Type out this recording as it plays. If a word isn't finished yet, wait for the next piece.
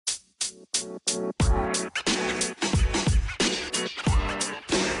Alright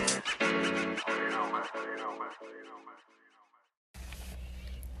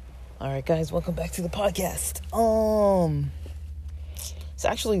guys, welcome back to the podcast. It's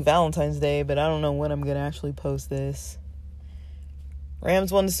actually Valentine's Day, but I don't know when I'm gonna actually post this.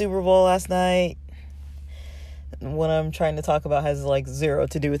 Rams won the Super Bowl last night. What I'm trying to talk about has zero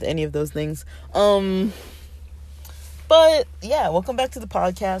to do with any of those things. But yeah, welcome back to the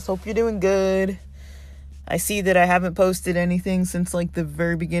podcast. Hope you're doing good. I see that I haven't posted anything since the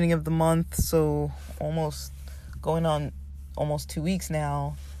very beginning of the month, so going on almost 2 weeks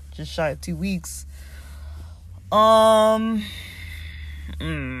now. Just shy of 2 weeks. But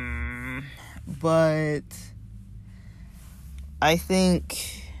I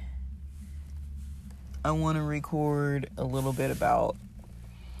think I want to record a little bit about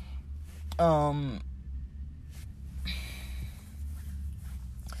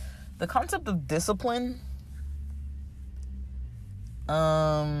the concept of discipline.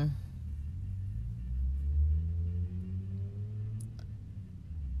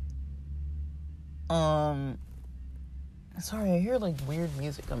 Sorry, I hear weird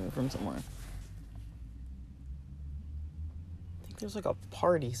music coming from somewhere. I think there's a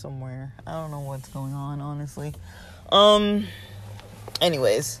party somewhere. I don't know what's going on, honestly.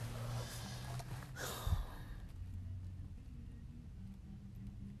 Anyways.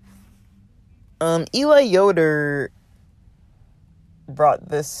 Eli Yoder brought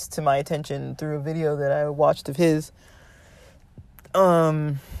this to my attention through a video that I watched of his.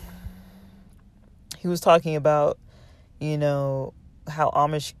 He was talking about, how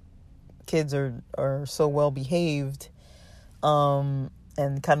Amish kids are so well behaved, and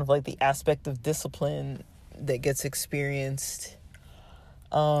kind of the aspect of discipline that gets experienced,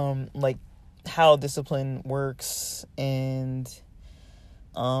 how discipline works, and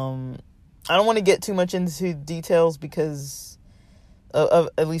I don't want to get too much into details because of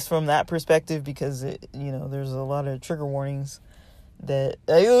at least from that perspective, because there's a lot of trigger warnings that,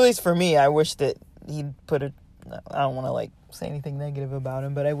 at least for me, I wish that he'd put I don't want to say anything negative about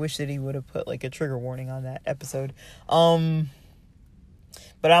him, but I wish that he would have put a trigger warning on that episode. But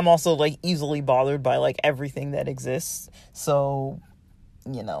I'm also easily bothered by everything that exists, so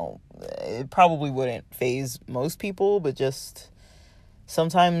it probably wouldn't faze most people, but just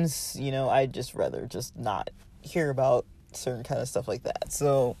sometimes I'd just rather just not hear about certain kind of stuff like that.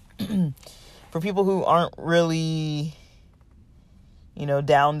 So for people who aren't really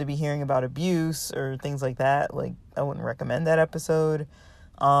down to be hearing about abuse or things like that, I wouldn't recommend that episode.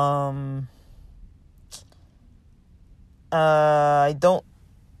 I don't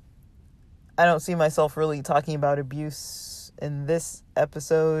see myself really talking about abuse in this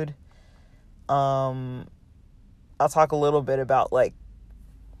episode. I'll talk a little bit about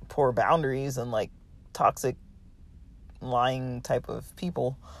poor boundaries and toxic lying type of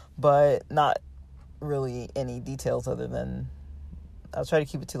people, but not really any details other than I'll try to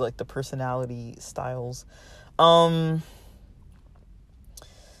keep it to the personality styles.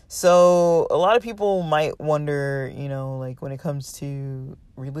 So a lot of people might wonder, when it comes to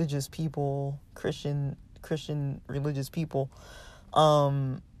religious people, Christian religious people,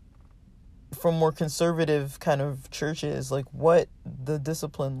 from more conservative kind of churches, what the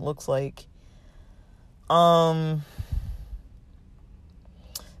discipline looks like. Now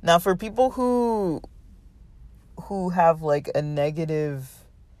for people who have a negative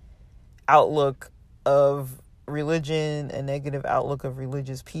outlook of religion, a negative outlook of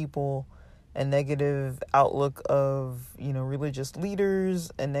religious people, a negative outlook of religious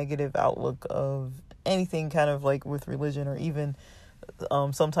leaders, a negative outlook of anything kind of with religion, or even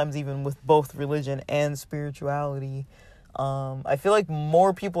sometimes even with both religion and spirituality. I feel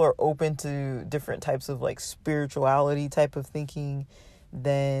more people are open to different types of spirituality type of thinking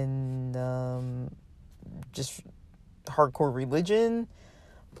than just hardcore religion.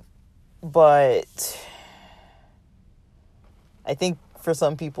 But I think for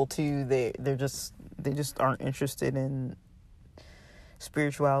some people too, they just aren't interested in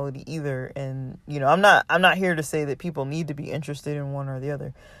spirituality either. And I'm not here to say that people need to be interested in one or the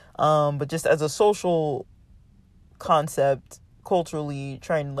other, but just as a social concept, culturally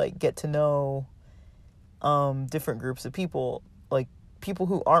trying to get to know different groups of people, people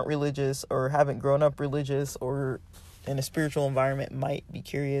who aren't religious or haven't grown up religious or in a spiritual environment might be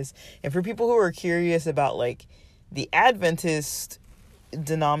curious. And for people who are curious about the Adventist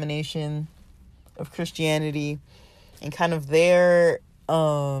denomination of Christianity and kind of their a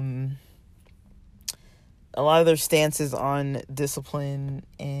lot of their stances on discipline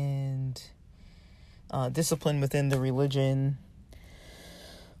and discipline within the religion,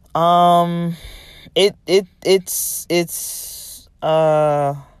 Um, it's it,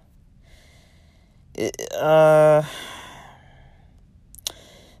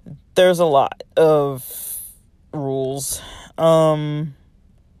 there's a lot of rules.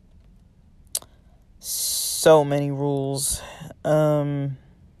 So many rules.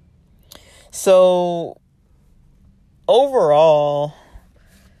 So overall,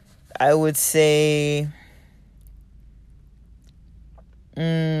 I would say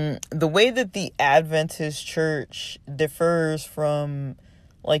the way that the Adventist church differs from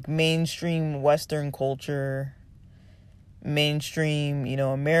like mainstream Western culture, mainstream,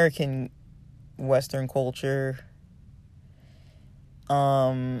 American Western culture,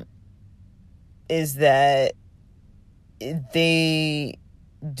 is that they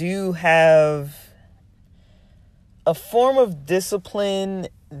do have a form of discipline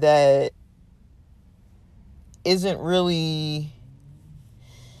that isn't really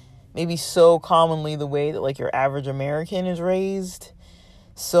maybe so commonly the way that like your average American is raised.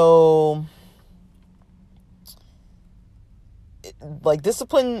 So like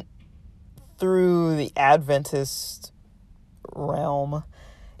discipline through the Adventist realm,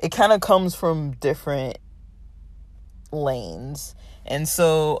 it kind of comes from different lanes. And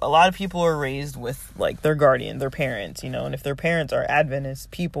so a lot of people are raised with like their guardian, their parents, and if their parents are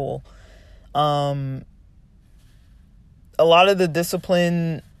Adventist people, a lot of the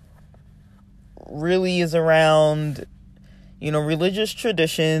discipline really is around, religious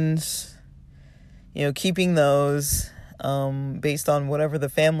traditions, keeping those, based on whatever the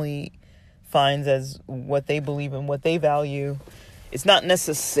family finds as what they believe and what they value. It's not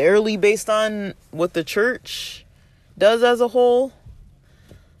necessarily based on what the church does as a whole.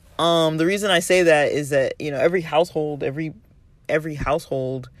 The reason I say that is that, every household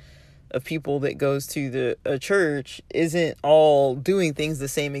of people that goes to a church isn't all doing things the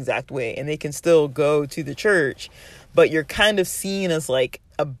same exact way, and they can still go to the church, but you're kind of seen as like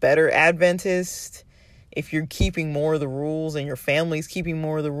a better Adventist if you're keeping more of the rules and your family's keeping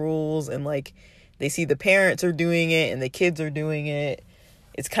more of the rules, and like they see the parents are doing it and the kids are doing it.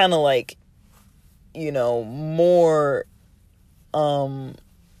 It's kind of like, more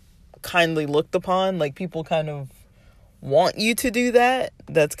kindly looked upon. Like people kind of want you to do that.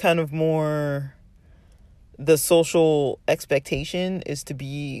 That's kind of more the social expectation, is to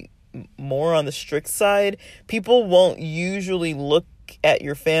be more on the strict side. People won't usually look at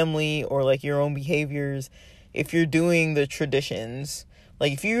your family or like your own behaviors if you're doing the traditions.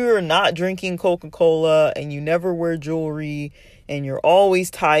 Like if you're not drinking Coca-Cola and you never wear jewelry and you're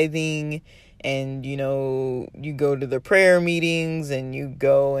always tithing and, you go to the prayer meetings and you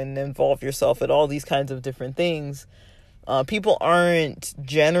go and involve yourself at all these kinds of different things, people aren't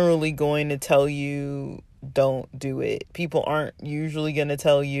generally going to tell you don't do it. People aren't usually going to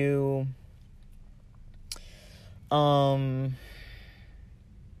tell you,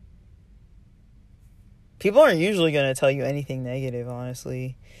 anything negative,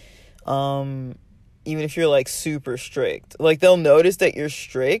 honestly. Even if you're like super strict, like they'll notice that you're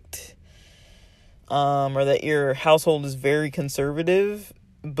strict, or that your household is very conservative,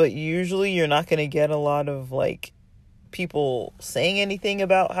 but usually you're not going to get a lot of like people saying anything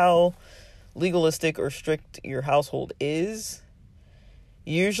about how legalistic or strict your household is.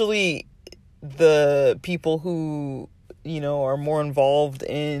 Usually the people who, are more involved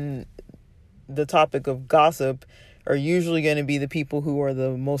in the topic of gossip are usually going to be the people who are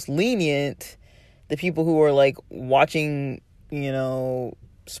the most lenient, the people who are like watching,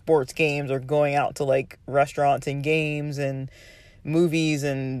 sports games or going out to like restaurants and games and movies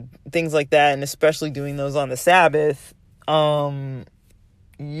and things like that, and especially doing those on the Sabbath.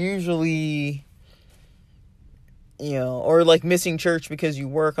 Usually, or like missing church because you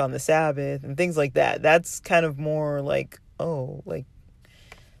work on the Sabbath and things like that. That's kind of more like, oh, like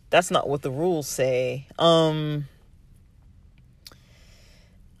that's not what the rules say. And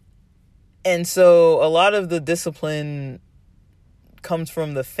so a lot of the discipline comes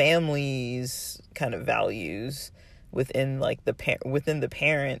from the family's kind of values within like within the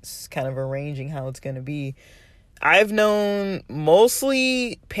parents kind of arranging how it's going to be. I've known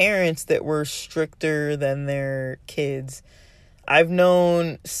mostly parents that were stricter than their kids. I've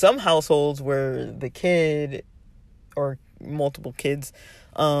known some households where the kid or multiple kids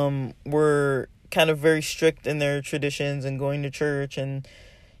were kind of very strict in their traditions and going to church and,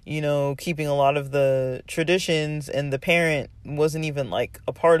 keeping a lot of the traditions, and the parent wasn't even like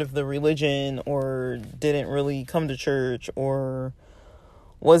a part of the religion or didn't really come to church or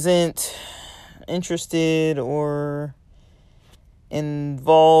wasn't interested or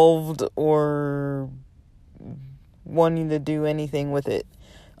involved or wanting to do anything with it.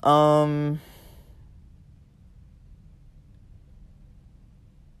 But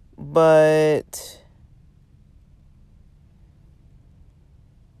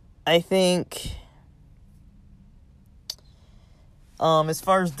I think, as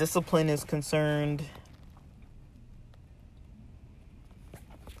far as discipline is concerned,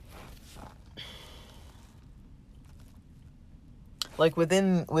 like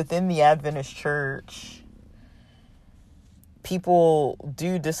within the Adventist church, people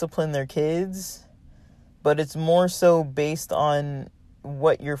do discipline their kids, but it's more so based on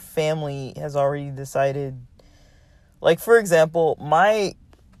what your family has already decided. Like, for example, my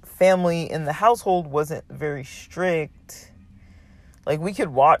family in the household wasn't very strict. Like, we could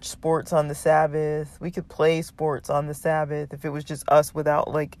watch sports on the Sabbath. We could play sports on the Sabbath if it was just us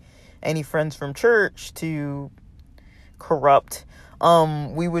without, like, any friends from church to corrupt.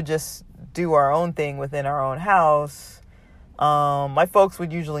 We would just do our own thing within our own house. My folks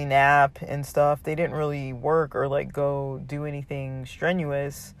would usually nap and stuff. They didn't really work or, like, go do anything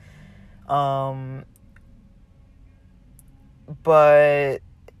strenuous. But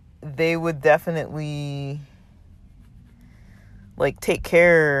they would definitely, like, take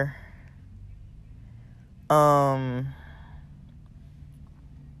care.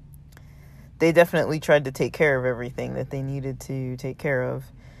 They definitely tried to take care of everything that they needed to take care of.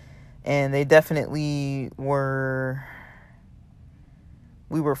 And they definitely were,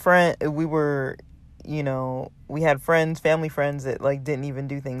 we were, we had friends, family friends that, like, didn't even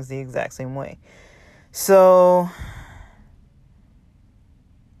do things the exact same way. So,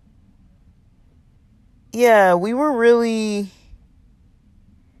 yeah, we were really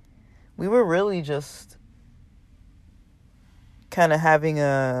just kind of having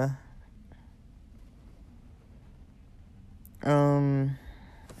a,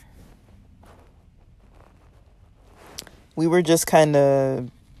 we were just kind of,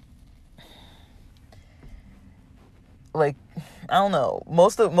 like, I don't know,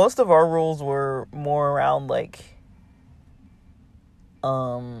 most of our rules were more around, like,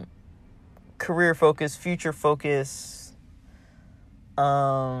 career focus, future focus.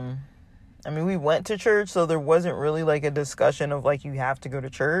 I mean, we went to church, so there wasn't really, like, a discussion of, like, you have to go to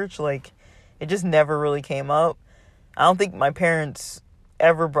church. Like, it just never really came up. I don't think my parents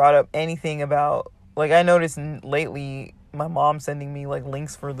ever brought up anything about, like, I noticed lately my mom sending me, like,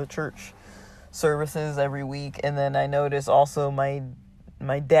 links for the church services every week. And then I noticed also my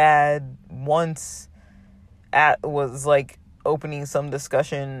dad once was, like, opening some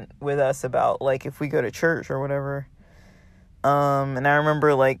discussion with us about, like, if we go to church or whatever. And I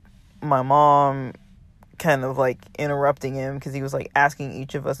remember, like, my mom kind of, like, interrupting him because he was, like, asking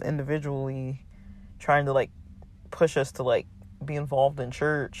each of us individually, trying to, like, push us to, like, be involved in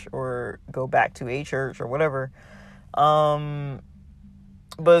church or go back to a church or whatever. But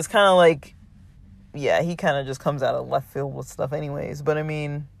it's kind of like, yeah, he kind of just comes out of left field with stuff anyways. But I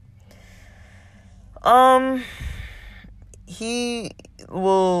mean, my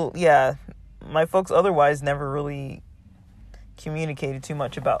folks otherwise never really communicated too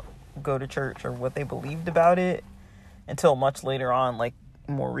much about go to church or what they believed about it until much later on, like,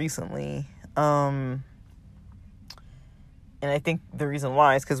 more recently. And I think the reason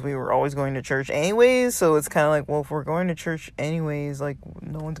why is because we were always going to church anyways, so it's kind of like, well, if we're going to church anyways, like,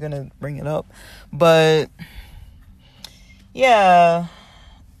 no one's gonna bring it up. But yeah,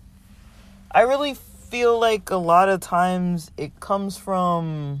 I really feel like a lot of times it comes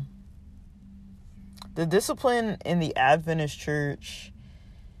from the discipline in the Adventist church.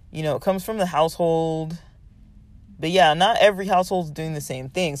 It comes from the household. But yeah, not every household's doing the same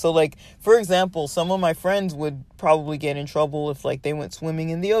thing. So, like, for example, some of my friends would probably get in trouble if, like, they went swimming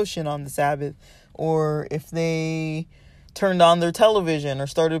in the ocean on the Sabbath, or if they turned on their television or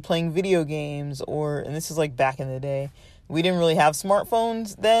started playing video games, and this is, like, back in the day. We didn't really have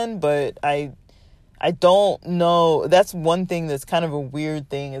smartphones then, but I don't know. That's one thing that's kind of a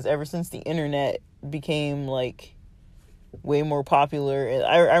weird thing, is ever since the internet became, like, way more popular.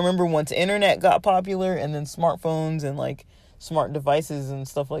 I remember once internet got popular, and then smartphones and, like, smart devices and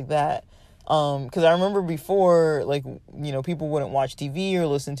stuff like that. Because I remember before, like, people wouldn't watch TV or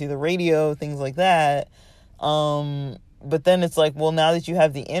listen to the radio, things like that. But then it's like, well, now that you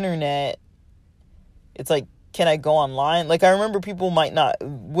have the internet, it's like, can I go online? Like, I remember people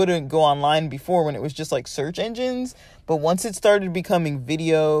wouldn't go online before when it was just, like, search engines. But once it started becoming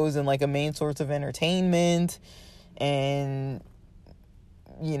videos and, like, a main source of entertainment, and,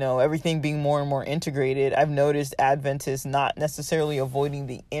 everything being more and more integrated, I've noticed Adventists not necessarily avoiding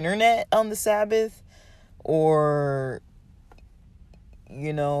the internet on the Sabbath, or,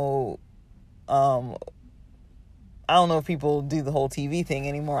 I I don't know if people do the whole TV thing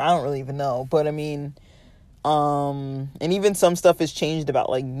anymore. I don't really even know. But I mean, and even some stuff has changed about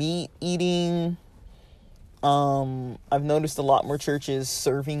like meat eating. I've noticed a lot more churches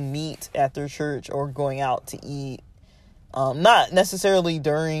serving meat at their church or going out to eat. Not necessarily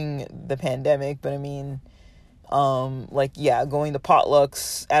during the pandemic, but I mean, like, yeah, going to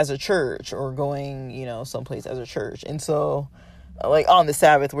potlucks as a church or going, you know, someplace as a church. And so, like, on the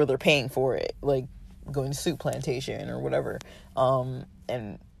Sabbath where they're paying for it, like going to Soup Plantation or whatever,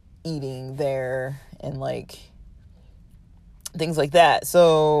 and eating there and, like, things like that.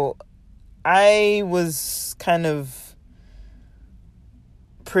 So I was kind of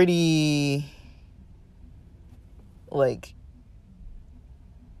pretty, like,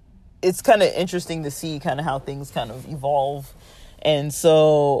 it's kind of interesting to see kind of how things kind of evolve. And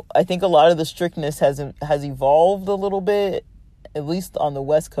so I think a lot of the strictness has evolved a little bit, at least on the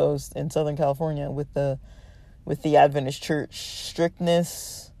West Coast in Southern California with the Adventist church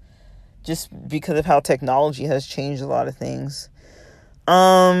strictness, just because of how technology has changed a lot of things.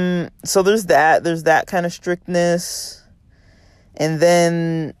 So there's that kind of strictness. And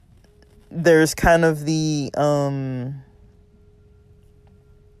then there's kind of the,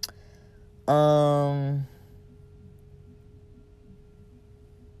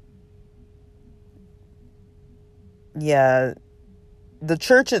 yeah, the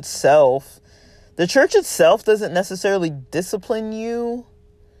church itself doesn't necessarily discipline you,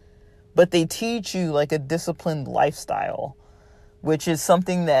 but they teach you like a disciplined lifestyle, which is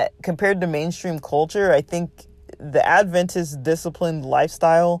something that, compared to mainstream culture, I think the Adventist disciplined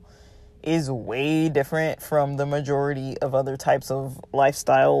lifestyle is way different from the majority of other types of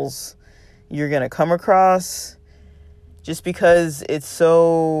lifestyles you're going to come across, just because it's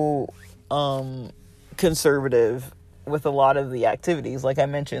so conservative with a lot of the activities. Like I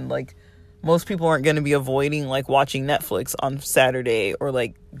mentioned, like, most people aren't going to be avoiding, like, watching Netflix on Saturday, or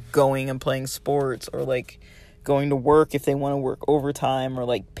like going and playing sports, or like going to work if they want to work overtime, or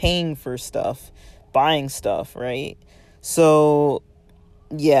like paying for stuff, buying stuff, right? So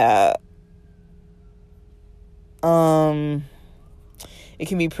yeah, it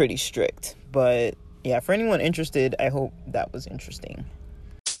can be pretty strict. But yeah, for anyone interested, I hope that was interesting.